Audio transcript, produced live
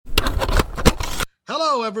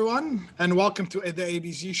Hello, everyone, and welcome to the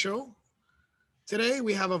Abez Show. Today,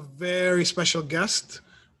 we have a very special guest.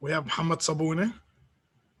 We have Mohamad Sabune.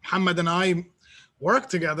 Mohamad and I work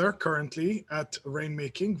together currently at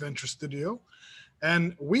Rainmaking Venture Studio.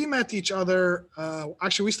 And we met each other.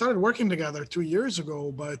 Actually, we started working together 2 years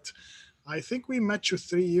ago, but I think we met you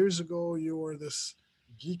 3 years ago. You were this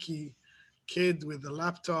geeky kid with a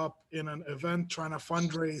laptop in an event trying to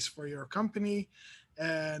fundraise for your company.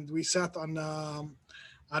 And we sat on,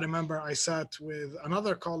 I remember I sat with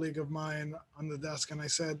another colleague of mine on the desk and I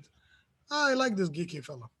said, I like this geeky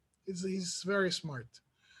fellow. He's very smart.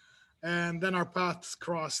 And then our paths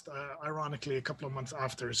crossed, ironically, a couple of months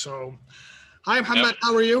after. So, hi, Mohamad.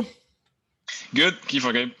 How are you? Good.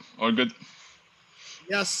 Kifa Gabe. All good.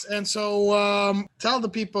 Yes. And so tell the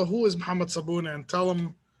people who is Mohamad Sabune and tell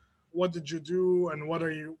them what did you do and what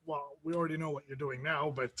are you, well, we already know what you're doing now,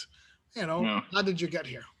 but, how did you get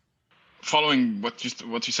here? Following what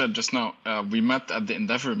you said just now, we met at the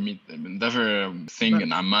Endeavor thing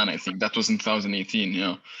in Amman. I think that was in 2018.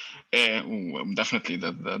 Definitely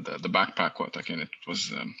the backpack. It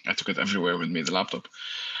was. I took it everywhere with me. The laptop.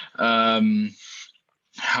 How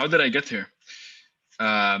did I get here?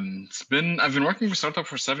 I've been working for startup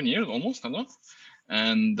for 7 years almost. I know,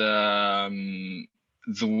 and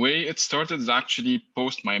the way it started is actually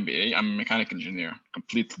post my MBA. I'm a mechanical engineer,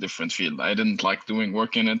 completely different field. I didn't like doing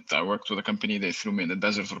work in it. I worked with a company. They threw me in the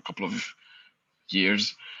desert for a couple of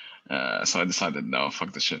years. So I decided, no,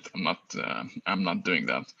 fuck this shit. I'm not doing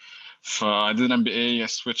that. So I did an MBA. I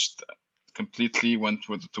switched completely, went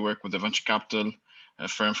to work with a venture capital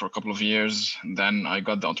firm for a couple of years. And then I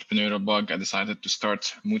got the entrepreneurial bug. I decided to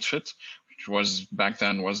start Moodfit, which was back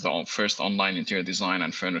then was the first online interior design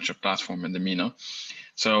and furniture platform in the MENA.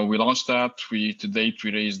 So we launched that. To date,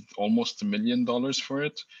 we raised almost $1 million for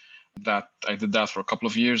it. That I did that for a couple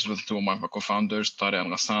of years with two of my co-founders, Tariq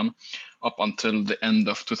and Ghassan, up until the end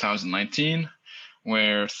of 2019,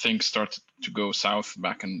 where things started to go south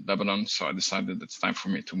back in Lebanon. So I decided it's time for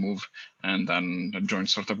me to move, and then I joined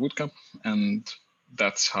Startup Bootcamp, and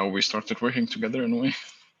that's how we started working together in a way.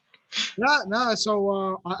 Yeah,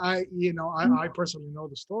 so I personally know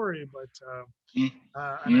the story, but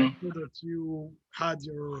I know that you had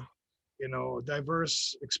your,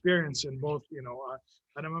 diverse experience in both.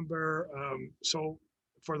 I remember. So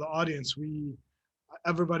for the audience,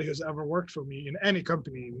 everybody who's ever worked for me in any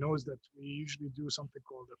company knows that we usually do something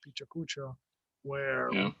called a picha kucha, where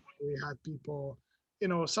we had people,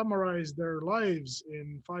 summarize their lives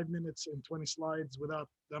in 5 minutes and 20 slides without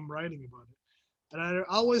them writing about it. And I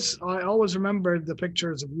always remembered the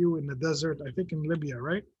pictures of you in the desert, I think in Libya,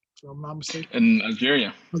 right? If I'm not mistaken. In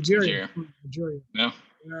Algeria. Algeria. Yeah.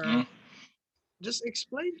 Just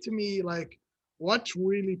explain to me, like, what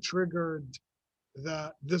really triggered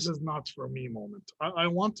this is not for me moment. I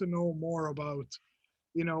want to know more about,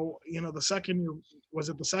 the second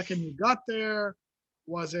the second you got there?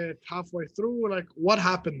 Was it halfway through? Like, what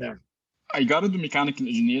happened there? I got into mechanical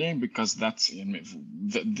engineering because that's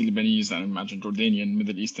the Lebanese and imagine Jordanian,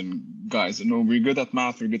 Middle Eastern guys. We're good at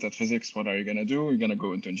math, we're good at physics. What are you gonna do? We're gonna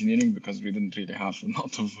go into engineering because we didn't really have a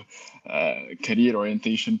lot of career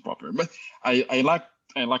orientation proper. But I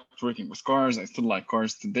liked working with cars. I still like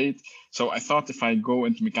cars to date. So I thought if I go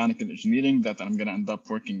into mechanical engineering, that I'm gonna end up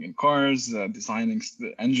working in cars, designing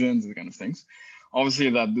the engines, the kind of things. Obviously,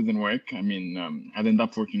 that didn't work. I ended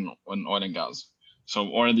up working on oil and gas. So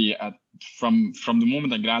already from the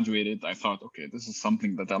moment I graduated, I thought, okay, this is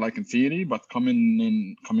something that I like in theory, but coming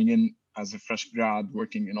in as a fresh grad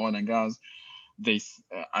working in oil and gas,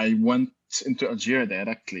 I went into Algeria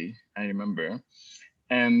directly, I remember,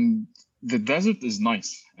 and the desert is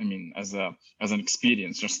nice. As an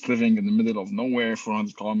experience, just living in the middle of nowhere,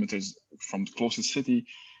 400 kilometers from the closest city,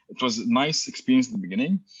 it was a nice experience at the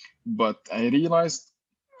beginning, but I realized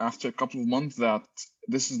after a couple of months that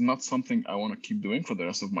this is not something I want to keep doing for the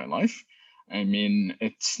rest of my life. It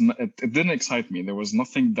didn't excite me. There was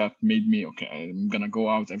nothing that made me, okay, I'm gonna go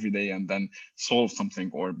out every day and then solve something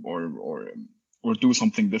or do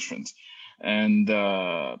something different. And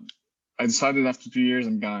I decided after 2 years,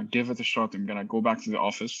 I'm gonna give it a shot. I'm gonna go back to the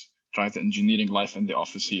office, try the engineering life in the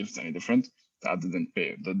office, see if it's any different. That didn't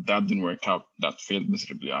pay. That didn't work out. That failed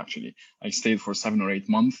miserably, actually. I stayed for 7 or 8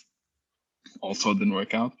 months. Also didn't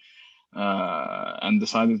work out. And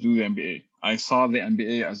decided to do the MBA. I saw the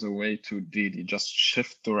MBA as a way to really just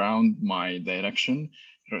shift around my direction,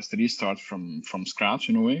 just restart from scratch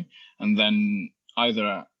in a way, and then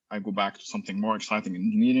either I go back to something more exciting in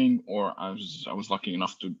engineering, or I was lucky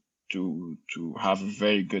enough to have a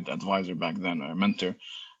very good advisor back then, a mentor,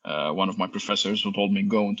 one of my professors who told me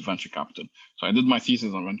go into venture capital. So I did my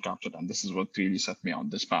thesis on venture capital, and this is what really set me on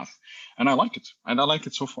this path. And I like it. And I like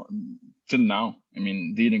it so far till now. I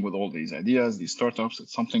mean, dealing with all these ideas, these startups,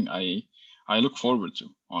 it's something I look forward to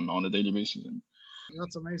on a daily basis. And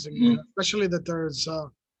That's amazing, especially that there's,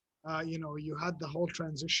 you had the whole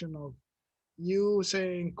transition of you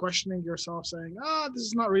saying, questioning yourself, saying, this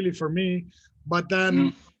is not really for me. But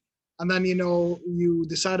then, and then, you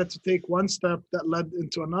decided to take one step that led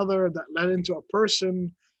into another, that led into a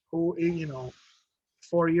person who,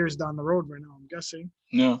 4 years down the road right now, I'm guessing,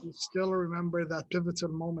 yeah, you still remember that pivotal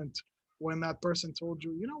moment when that person told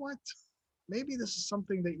you, you know what, maybe this is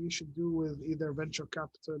something that you should do with either venture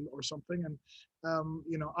capital or something. And,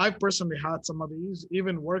 I've personally had some of these,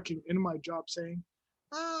 even working in my job, saying,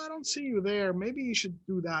 I don't see you there. Maybe you should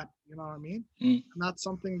do that. You know what I mean? And that's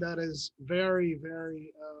something that is very,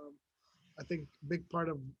 very, I think, big part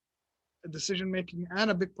of decision making and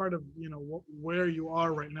a big part of, where you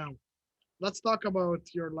are right now. Let's talk about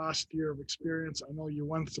your last year of experience. I know you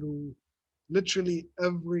went through literally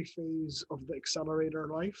every phase of the accelerator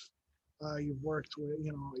life. You've worked with,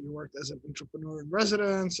 you worked as an entrepreneur in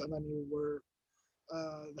residence, and then you were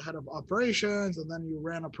the head of operations, and then you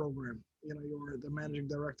ran a program. You were the managing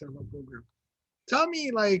director of a program. Tell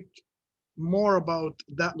me, like, more about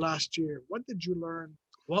that last year. What did you learn?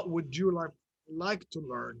 What would you like to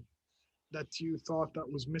learn that you thought that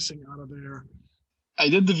was missing out of there? I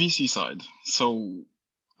did the VC side, so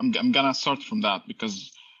I'm gonna start from that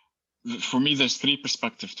because for me there's three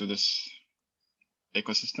perspectives to this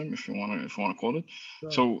ecosystem, if you wanna call it.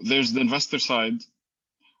 Sure. So there's the investor side.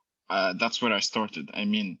 That's where I started. I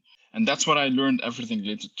mean, and that's what I learned, everything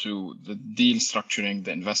related to the deal structuring,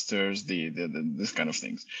 the investors, the this kind of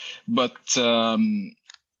things. But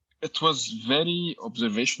it was very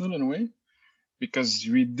observational in a way, because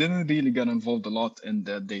we didn't really get involved a lot in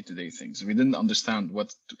the day-to-day things. We didn't understand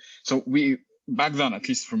so we, back then, at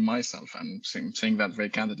least for myself, I'm saying that very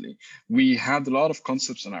candidly, we had a lot of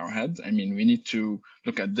concepts in our head. I mean, we need to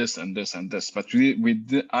look at this and this and this, but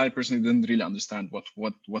I personally didn't really understand what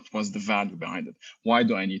was the value behind it. Why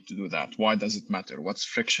do I need to do that? Why does it matter? What's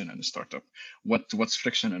friction in a startup? What's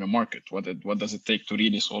friction in a market? What does it take to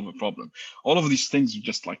really solve a problem? All of these things,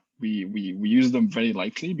 just like we use them very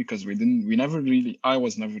lightly because I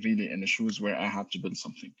was never really in the shoes where I had to build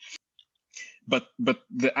something. But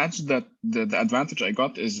the advantage I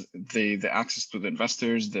got is the access to the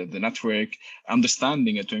investors, the network,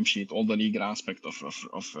 understanding a term sheet, all the legal aspect of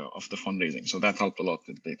the fundraising. So that helped a lot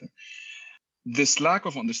with data. This lack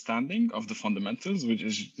of understanding of the fundamentals,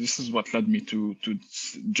 this is what led me to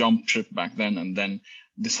jump ship back then and then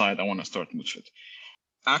decide I want to start Moodfit.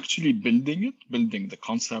 Actually building the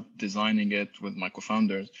concept, designing it with my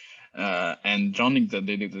co-founders, and running the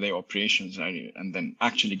day-to-day operations, and then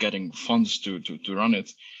actually getting funds to run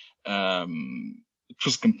it, it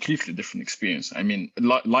was a completely different experience. I mean,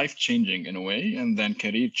 life-changing in a way, and then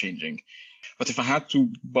career-changing. But if I had to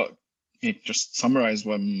just summarize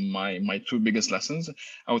what my two biggest lessons,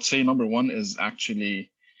 I would say number one is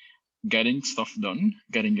actually getting stuff done,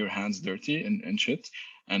 getting your hands dirty and shit,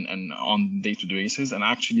 and on day-to-day basis, and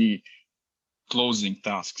actually closing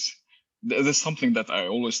tasks. There's something that I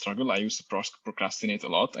always struggle. I used to procrastinate a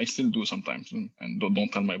lot. I still do sometimes, and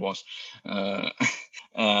don't tell my boss.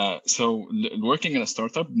 So working in a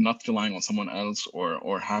startup, not relying on someone else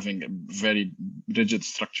or having a very rigid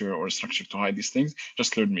structure or structure to hide these things,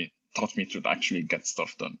 just taught me to actually get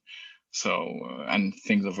stuff done. So and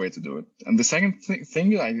things of way to do it. And the second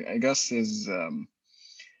thing I guess is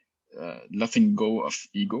letting go of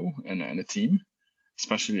ego in a team,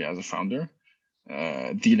 especially as a founder.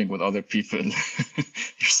 Dealing with other people. You're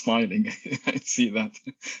smiling. I see that.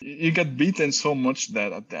 You get beaten so much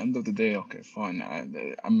that at the end of the day, okay, fine,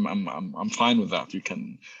 I'm fine with that. You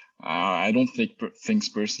can. I don't take things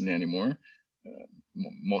personally anymore,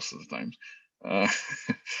 most of the time.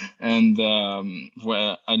 And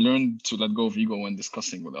where I learned to let go of ego when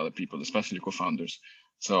discussing with other people, especially co-founders.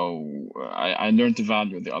 So I learned to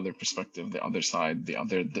value the other perspective, the other side,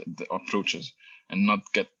 the approaches, and not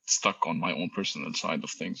get stuck on my own personal side of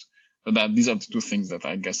things. But these are the two things that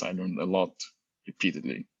I guess I learned a lot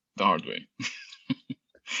repeatedly, the hard way.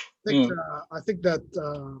 I think that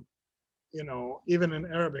even in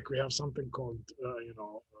Arabic we have something called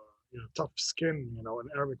tough skin. In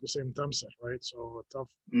Arabic we say mtamsah, right? So tough.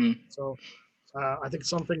 So I think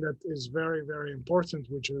something that is very, very important,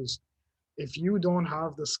 which is if you don't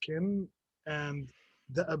have the skin and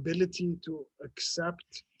the ability to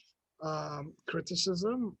accept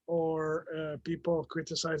criticism or people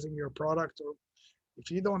criticizing your product, or if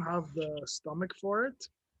you don't have the stomach for it,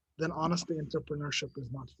 then honestly, entrepreneurship is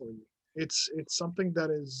not for you. It's something that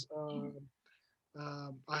is,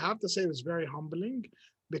 I have to say, it was very humbling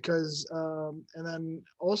because, and then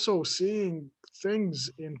also seeing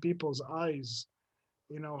things in people's eyes,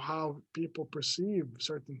 how people perceive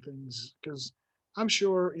certain things. Because I'm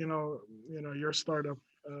sure, your startup,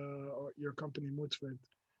 or your company, Moodfit,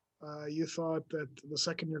 you thought that the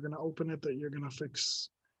second you're going to open it, that you're going to fix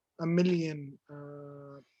a million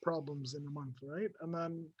problems in a month, right? And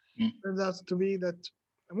then Mm. turns out to be that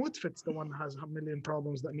Moodfit's the one who has a million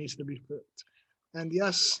problems that needs to be fixed. And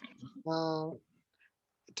yes, uh,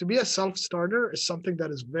 to be a self-starter is something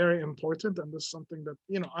that is very important, and this is something that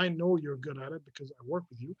I know you're good at it because I work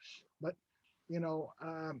with you. But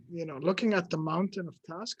looking at the mountain of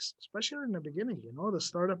tasks, especially in the beginning, the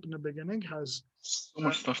startup in the beginning has, So uh,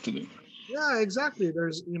 much stuff to do. yeah, exactly.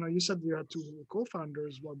 There's, you said you had two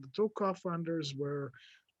co-founders. Well, the two co-founders were,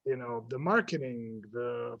 the marketing,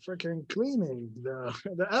 the freaking cleaning,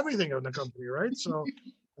 the everything of the company, right? So,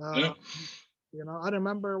 Yeah. uh, I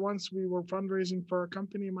remember once we were fundraising for a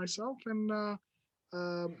company myself, and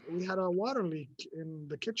we had a water leak in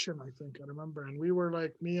the kitchen, I think I remember, and we were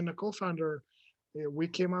like, me and the co-founder, we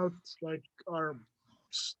came out like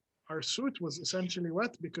our suit was essentially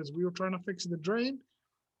wet because we were trying to fix the drain.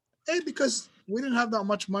 A, because we didn't have that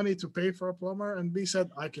much money to pay for a plumber, and B, said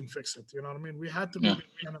I can fix it. You know what I mean? We had to be Yeah.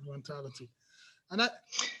 that kind of mentality, and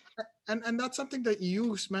and that's something that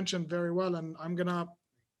you mentioned very well. And I'm gonna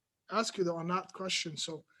ask you though on that question.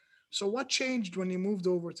 So what changed when you moved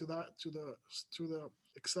over to the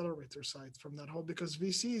accelerator side from that whole, because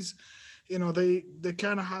VCs, they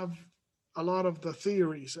kind of have a lot of the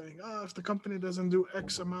theory saying, if the company doesn't do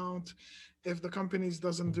X amount, if the companies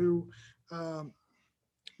doesn't do, um,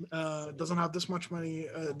 doesn't have this much money,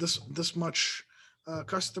 this much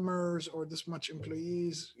customers or this much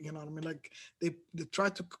employees, you know what I mean? Like they try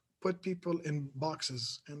to put people in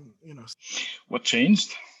boxes, and What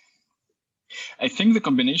changed? I think the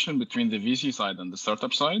combination between the VC side and the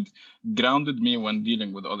startup side grounded me when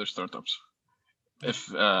dealing with other startups. If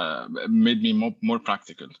made me more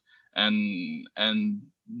practical, and I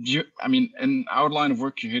mean, in our line of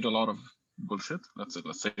work, you hear a lot of bullshit. Let's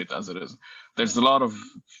say it as it is. There's a lot of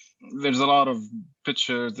there's a lot of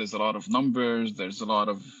pictures. There's a lot of numbers. There's a lot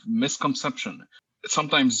of misconception.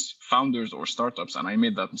 Sometimes founders or startups, and I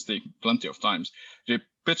made that mistake plenty of times, they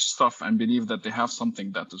pitch stuff and believe that they have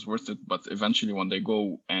something that is worth it, but eventually when they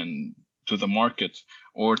go and to the market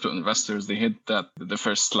or to investors, they hit that the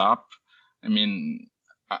first slap. I mean,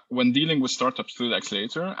 when dealing with startups through the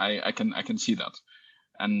accelerator, I can see that,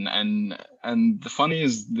 and the funny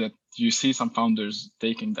is that you see some founders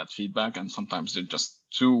taking that feedback, and sometimes they're just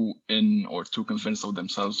too in or too convinced of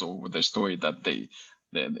themselves or with their story that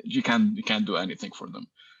you can't do anything for them.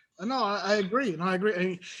 No, I agree. No, I agree.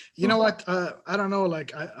 And you know So, what? I don't know.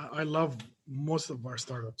 Like I love most of our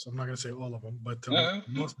startups. I'm not gonna say all of them, but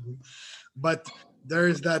most of them. But there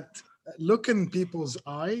is that look in people's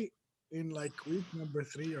eye in like week number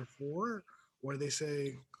 3 or 4, where they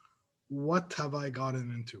say, "What have I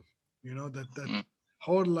gotten into?" That mm,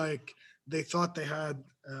 whole, like, they thought they had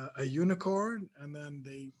a unicorn, and then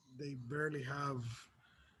they barely have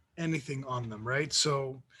anything on them, right?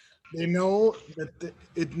 So they know that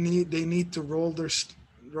they need to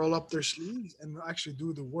roll up their sleeves and actually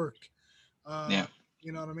do the work. Uh, yeah.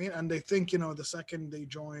 you know what I mean? And they think, the second they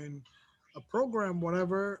join a program,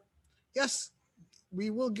 whatever, yes, we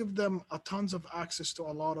will give them a tons of access to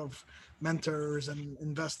a lot of mentors and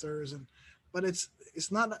investors, but it's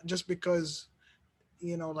not just because,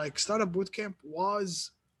 like, Startup Bootcamp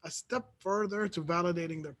was a step further to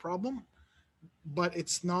validating their problem, but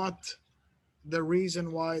it's not the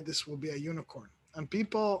reason why this will be a unicorn. And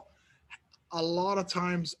people a lot of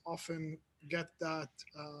times often get that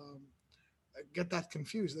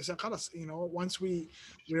confused. They say, "Khalas, once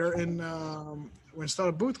we're in when start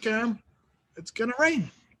a boot camp, it's gonna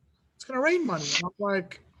rain. It's gonna rain money." And I'm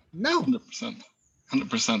like, no. 100%.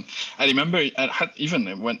 100%. I remember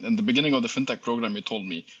even when in the beginning of the fintech program, you told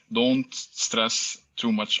me don't stress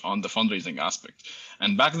too much on the fundraising aspect.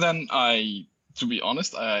 And back then, to be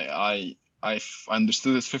honest, I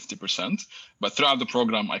understood it 50%, but throughout the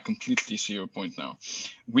program, I completely see your point now.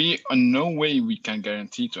 We, in no way, we can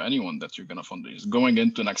guarantee to anyone that you're going to fundraise. Going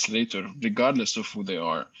into an accelerator, regardless of who they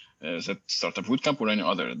are, is it Startup Bootcamp or any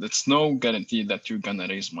other, that's no guarantee that you're going to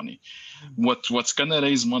raise money. What's going to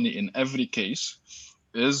raise money in every case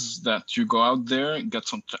is that you go out there, get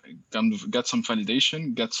some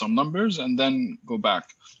validation, get some numbers, and then go back.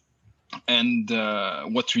 And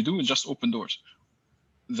what we do is just open doors.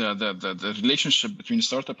 the relationship between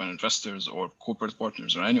startup and investors or corporate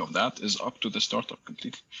partners or any of that is up to the startup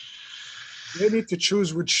completely. They need to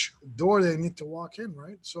choose which door they need to walk in,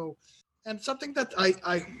 right? So, and something that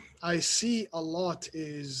I see a lot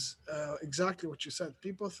is exactly what you said.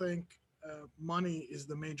 People think money is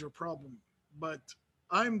the major problem, but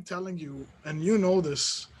I'm telling you, and you know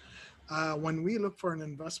this, when we look for an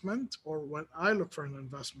investment, or when I look for an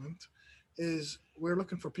investment, is we're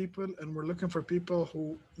looking for people, and we're looking for people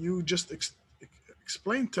who you just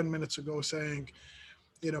explained 10 minutes ago, saying,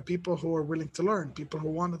 people who are willing to learn, people who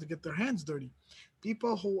wanted to get their hands dirty,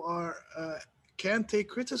 people who are can take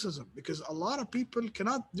criticism, because a lot of people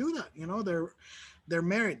cannot do that. They're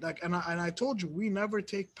married. Like, and I told you, we never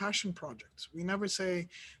take passion projects. We never say,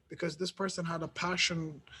 because this person had a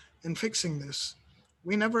passion in fixing this.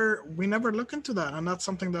 We never look into that, and that's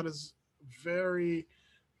something that is very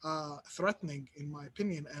threatening, in my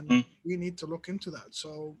opinion. And we need to look into that.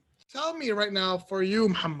 So tell me right now, for you,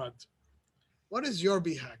 Muhammad, what is your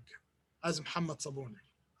BHAG as Mohamad Sabuni?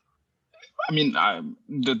 I mean, I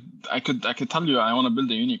could tell you I want to build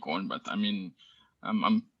a unicorn, but I mean,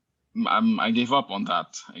 I gave up on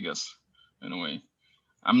that, I guess, in a way.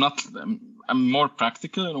 I'm more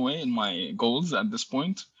practical in a way in my goals at this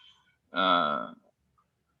point. I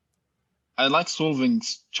like solving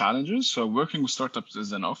challenges, so working with startups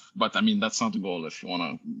is enough. But I mean, that's not the goal if you want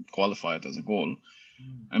to qualify it as a goal.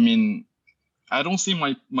 I mean, I don't see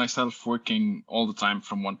myself working all the time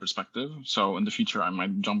from one perspective. So in the future, I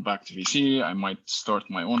might jump back to VC. I might start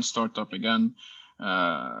my own startup again.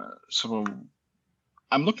 So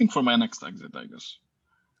I'm looking for my next exit, I guess.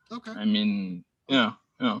 Okay. I mean, yeah.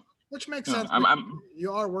 Which makes sense.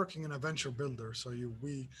 You are working in a venture builder, so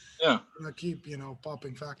we keep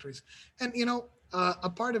popping factories, and a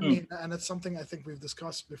part of me, and it's something I think we've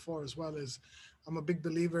discussed before as well, is I'm a big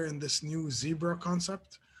believer in this new zebra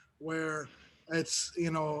concept, where it's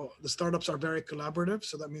the startups are very collaborative,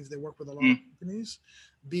 so that means they work with a lot of companies.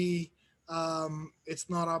 It's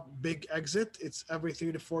not a big exit. It's every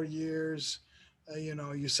 3 to 4 years.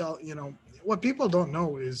 You sell. What people don't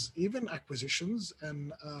know is even acquisitions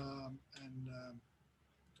and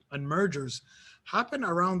mergers happen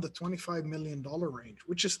around the $25 million range,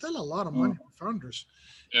 which is still a lot of money for founders.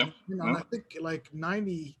 Yeah. And I think like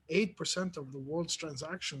 98% of the world's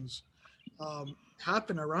transactions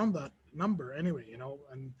happen around that number anyway.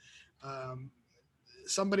 And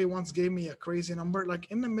somebody once gave me a crazy number.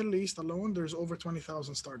 Like in the Middle East alone, there's over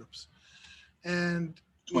 20,000 startups, and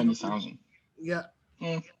 20,000. Yeah,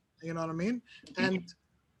 you know what I mean. And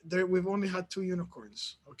we've only had 2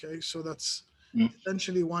 unicorns. Okay, so that's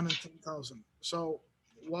essentially 1 in 10,000. So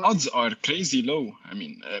odds are crazy low. I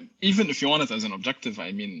mean, even if you want it as an objective,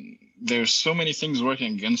 I mean, there's so many things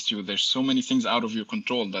working against you. There's so many things out of your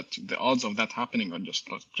control that the odds of that happening are just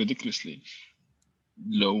ridiculously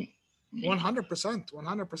low.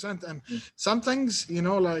 100%. And some things,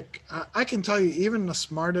 like I can tell you, even the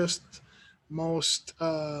smartest, most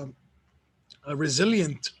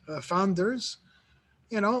resilient founders,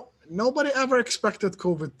 nobody ever expected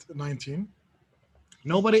COVID-19.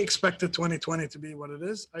 Nobody expected 2020 to be what it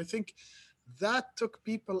is. I think that took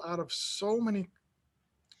people out of so many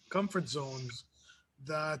comfort zones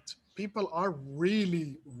that people are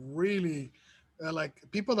really, really like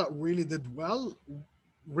people that really did well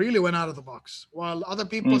really went out of the box, while other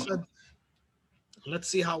people said, let's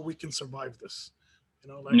see how we can survive this.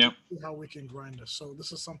 Let's see how we can grind this. So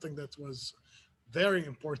this is something that was very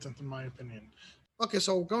important in my opinion. Okay,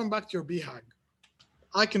 so going back to your BHAG,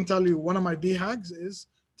 I can tell you one of my BHAGs is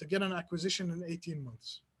to get an acquisition in 18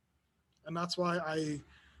 months. And that's why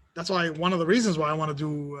one of the reasons why I want to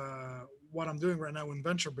do what I'm doing right now in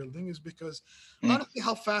venture building is because I want to see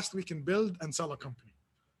how fast we can build and sell a company.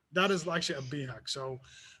 That is actually a BHAG. So,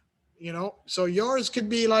 so yours could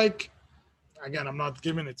be like, again, I'm not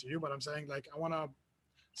giving it to you, but I'm saying like, I want to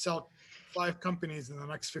sell 5 companies in the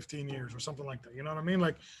next 15 years or something like that. You know what I mean?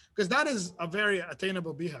 Like, because that is a very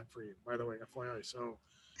attainable BHAG for you, by the way, FYI. So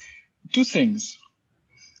 2 things.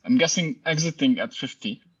 I'm guessing exiting at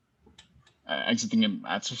 50, exiting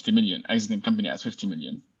at 50 million, exiting company at 50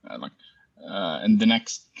 million, in the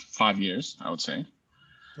next 5 years, I would say.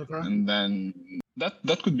 Okay. And then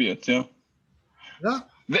that could be it. Yeah.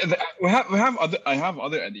 I have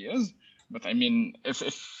other ideas, but I mean, if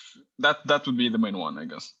that would be the main one, I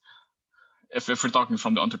guess. If we're talking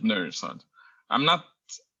from the entrepreneur side,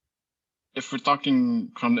 if we're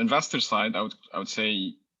talking from the investor side, I would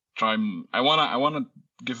say I wanna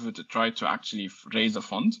give it a try to actually raise a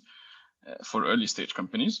fund for early stage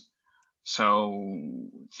companies. So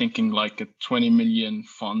thinking like a 20 million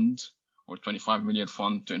fund or 25 million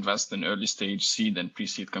fund to invest in early stage seed and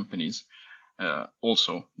pre-seed companies.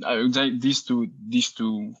 Also, these two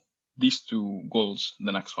goals in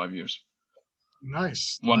the next 5 years.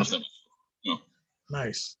 Nice. One of them. Yeah.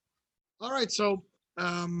 Nice. All right. So,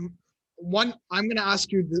 I'm going to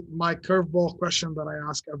ask you my curveball question that I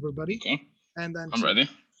ask everybody. Okay. And then I'm ready.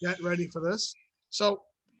 Get ready for this. So,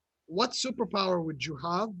 what superpower would you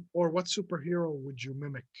have, or what superhero would you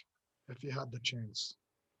mimic if you had the chance?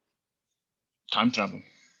 Time travel.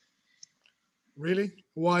 Really?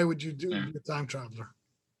 Why would you be a time traveler?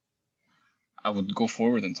 I would go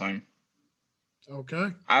forward in time.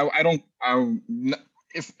 Okay.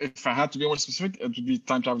 If I had to be more specific, it would be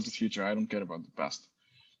time travel to the future. I don't care about the past.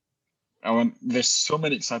 There's so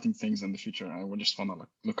many exciting things in the future. I would just want to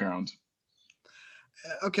look around.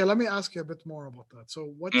 Okay, let me ask you a bit more about that.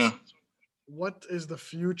 So what is the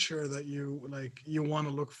future that you want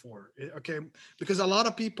to look for? Okay, because a lot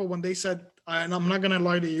of people, when they said, and I'm not gonna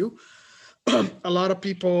lie to you, a lot of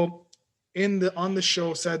people on the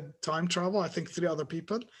show said time travel. I think 3 other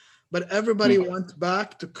people, but everybody went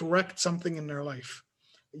back to correct something in their life.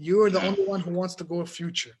 You are the only one who wants to go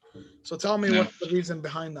future. So tell me what's the reason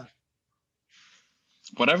behind that?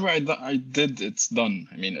 Whatever I did, it's done.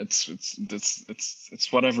 I mean, it's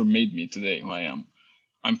whatever made me today who I am.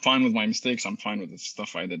 I'm fine with my mistakes. I'm fine with the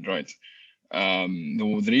stuff I did right.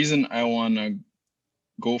 The reason I want to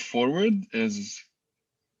go forward is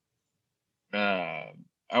I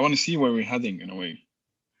want to see where we're heading in a way.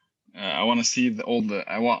 I want to see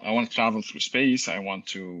I want to travel through space. I want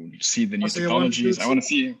to see the new technologies. I want to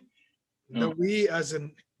see we as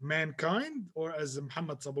in mankind, or as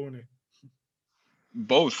Mohamad Sabuni?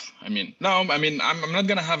 Both. I mean, I'm not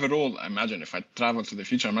gonna have a role. I imagine if I travel to the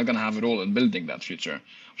future, I'm not gonna have a role in building that future,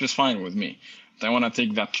 which is fine with me. But I want to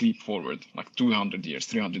take that leap forward, like 200 years,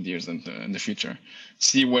 300 years in the future.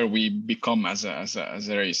 See where we become as a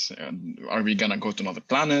race. Are we gonna go to another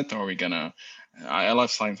planet? Or are we gonna? I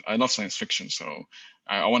love science. I love science fiction, so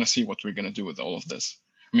I want to see what we're gonna do with all of this.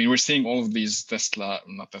 I mean, we're seeing all of these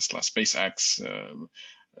SpaceX.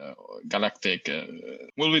 Galactic.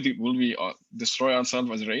 Will we destroy ourselves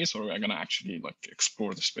as a race, or are we gonna actually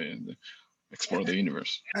explore the space, explore the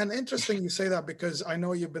universe? And interesting you say that, because I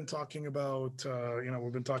know you've been talking about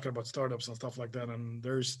we've been talking about startups and stuff like that, and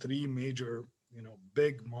there's 3 major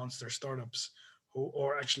big monster startups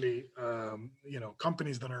or actually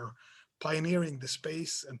companies that are pioneering the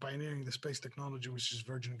space technology, which is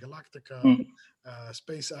Virgin Galactica,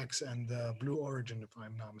 SpaceX, and Blue Origin, if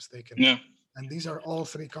I'm not mistaken. Yeah. And these are all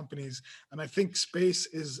 3 companies. And I think space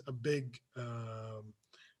is a big,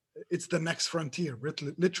 it's the next frontier,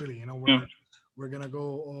 literally, we're going to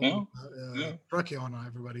go all trucky on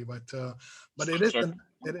everybody, but it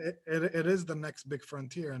is the next big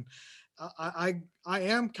frontier. And I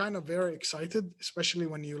am kind of very excited, especially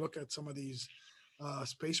when you look at some of these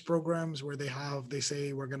space programs where they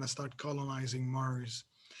say we're going to start colonizing Mars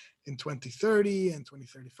in 2030 and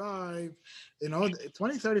 2035.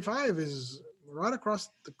 2035 is right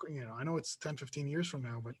across the, I know it's 10-15 years from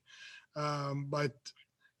now, but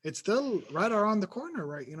it's still right around the corner,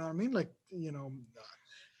 right? You know what I mean?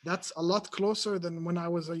 That's a lot closer than when I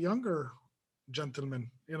was a younger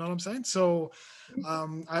gentleman, you know what I'm saying? So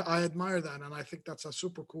I admire that, and I think that's a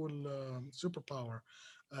super cool superpower.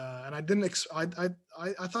 And I didn't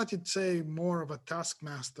I thought you'd say more of a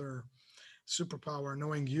taskmaster superpower,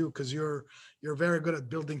 knowing you, because you're very good at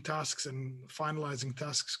building tasks and finalizing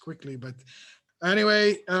tasks quickly. But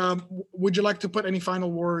anyway, would you like to put any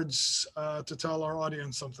final words to tell our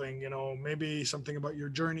audience something, maybe something about your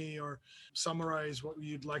journey, or summarize what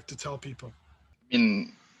you'd like to tell people?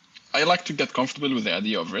 I like to get comfortable with the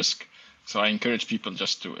idea of risk. So I encourage people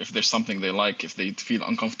just to, if there's something they like, if they feel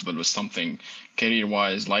uncomfortable with something,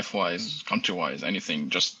 career-wise, life-wise, country-wise, anything,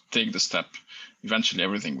 just take the step. Eventually,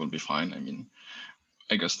 everything will be fine.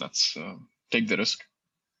 I guess that's take the risk.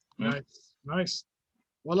 Yeah. Nice.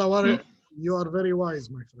 Well, you are very wise,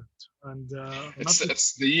 my friend. And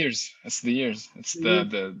it's the years. It's the years. It's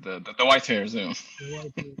the white hairs. The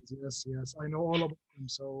white hairs. Yes. I know all about them.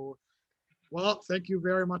 So, well, thank you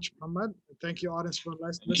very much, Mohamad. Thank you, audience, for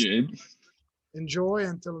listening. Thank you, Abe. Enjoy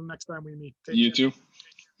until next time we meet. Take care. You too.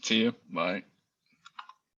 See you. Bye.